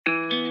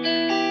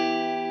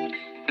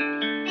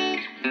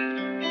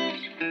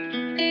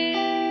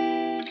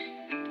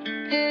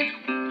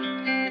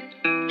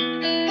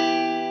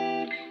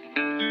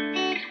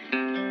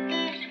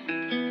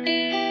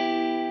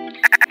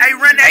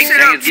Hey,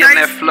 niggas getting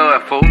that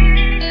flood, fool.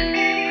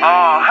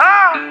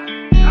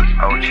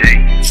 OG.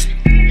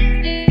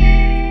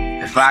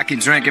 If I keep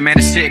drinking, man,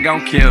 this shit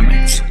gon' kill me.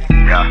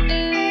 Yeah.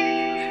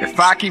 If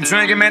I keep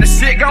drinking, man, this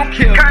shit gon'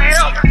 kill me. Can't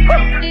help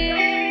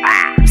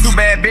it. Two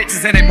bad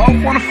bitches and they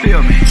both wanna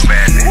feel me. Two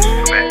bad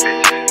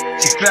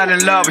bitches. She fell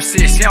in love with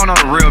shit, she don't know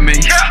the real me.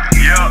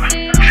 Yeah.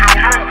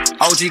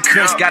 OG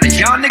Kush got a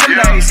young nigga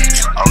lazy.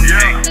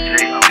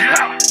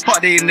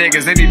 Fuck these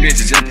niggas, any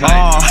bitches just play.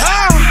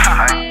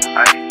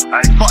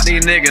 Fuck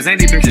these niggas,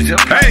 any bitches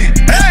just play.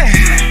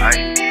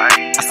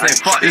 I said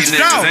fuck these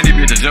niggas, any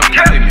bitches just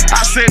play me.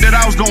 I said that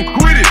I was gon'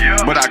 quit it,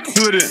 but I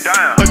couldn't.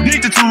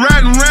 Addicted to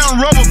riding around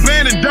rubber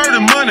band and dirty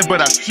money,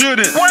 but I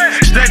shouldn't.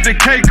 Stack the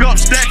cake up,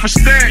 stack for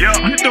stack.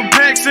 Hit them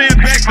packs in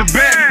back to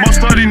back.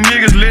 Most of these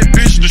niggas let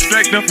bitches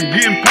distract them from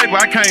getting paper.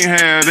 I can't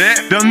have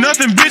that. Them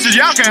nothing bitches,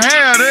 y'all can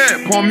have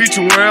that. Point me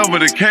to wherever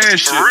the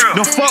cash is.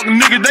 Them fuck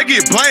niggas, they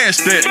get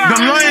blasted.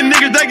 Them lame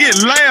niggas, they get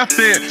laughed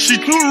at. She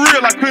too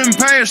real, I couldn't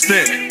pass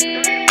that.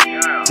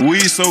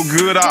 Weed so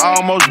good, I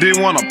almost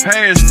didn't wanna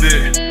pass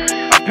that.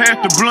 I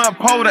passed the blunt,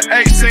 pulled the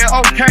 8, said,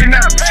 okay, now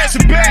pass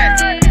it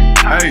back.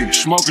 Hey,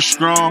 smoking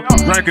strong,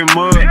 drinking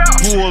mud,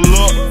 pull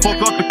up,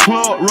 fuck up the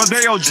club,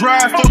 Rodeo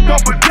Drive, fuck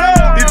up a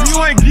dub. If you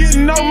ain't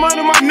getting no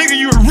money, my nigga,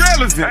 you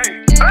irrelevant.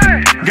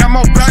 Got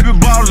more baby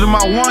bottles than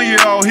my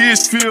 1-year-old.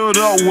 His filled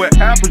up with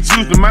apple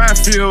juice and mine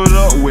filled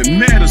up with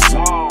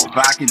medicine. If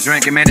I keep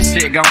drinking, man, this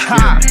shit gon' kill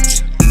me.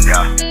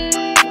 Yeah.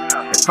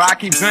 If I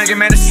keep drinking,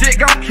 man, this shit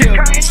gon' kill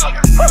me.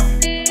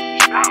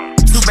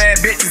 Two bad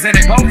bitches and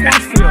they both wanna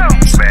feel me.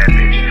 Two bad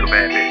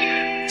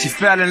bitches. She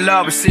fell in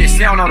love with shit, she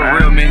don't know the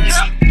real me.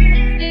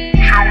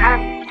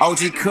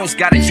 OG Kush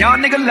got a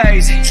young nigga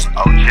lazy.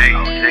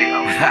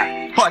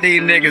 OG. Fuck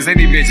these niggas,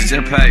 any bitches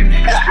just pay me.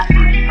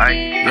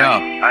 Yo,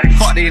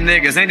 fuck these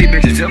niggas, any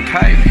bitches just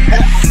pay me.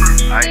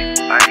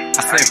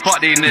 I said fuck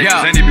these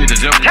niggas, any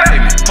bitches just pay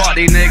me. Fuck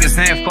these niggas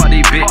and fuck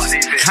these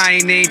bitches. I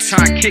ain't even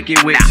tryna kick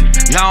it with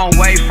you. Long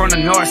way from the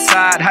north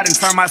side, I done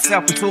turned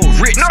myself into a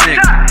rich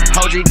nigga.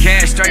 OG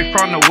cash straight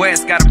from the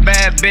west, got a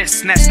bad bitch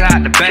snatched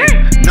out the bay.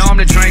 Know I'm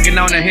the drinking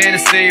on the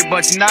Hennessy,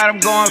 but tonight I'm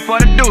going for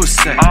the deuce.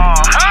 Run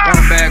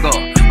a bag up,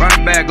 run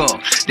a bag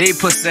up. These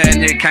pussy ass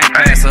niggas can't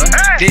pass us.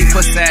 These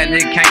pussy ass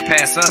niggas can't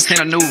pass us.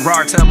 Send a new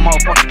raw to a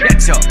motherfucker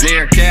catch up.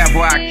 Lyric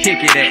cowboy, I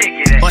kick it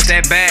at. Bust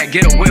that bag,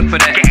 get a whip for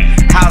that.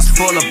 House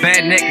full of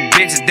bad naked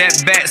bitches,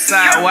 that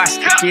backside where I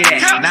stick it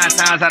at. 9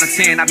 times out of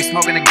 10, I be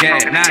smoking the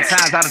gas. 9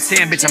 times out of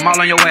 10, bitch, I'm all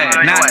on your ass.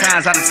 9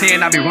 times out of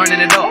 10, I be running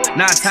it up. 9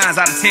 times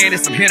out of 10,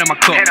 it's some hit in my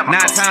cup. 9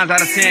 times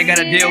out of 10,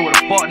 gotta deal with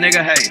a fuck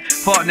nigga hate.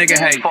 Fuck nigga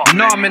hate. You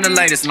know I'm in the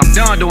latest, and I'm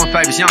done doing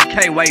favors. Young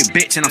K-Way,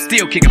 bitch, and I'm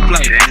still kicking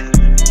flavor.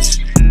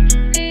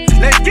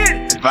 Let's get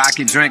it. If I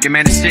keep drinking,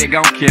 man, this shit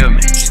gon' kill me.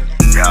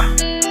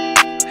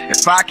 Yeah.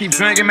 If I keep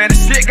drinking, man,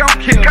 this shit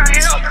gon' kill me.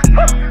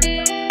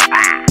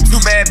 Two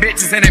bad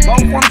bitches and they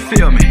both wanna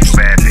feel me. Two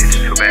bad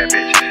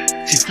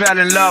bitches. She fell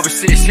in love with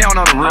shit, she don't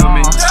know the real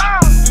me.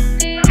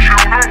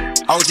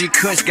 OG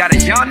Kush got a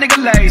young nigga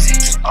lazy.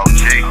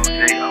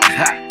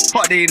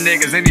 Fuck these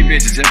niggas, any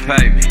bitches just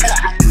pay me.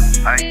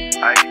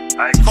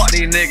 Fuck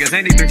these niggas,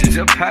 any bitches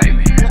just pay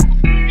me.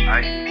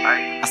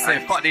 I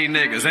said fuck these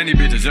niggas, any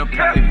bitches just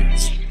pay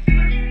me.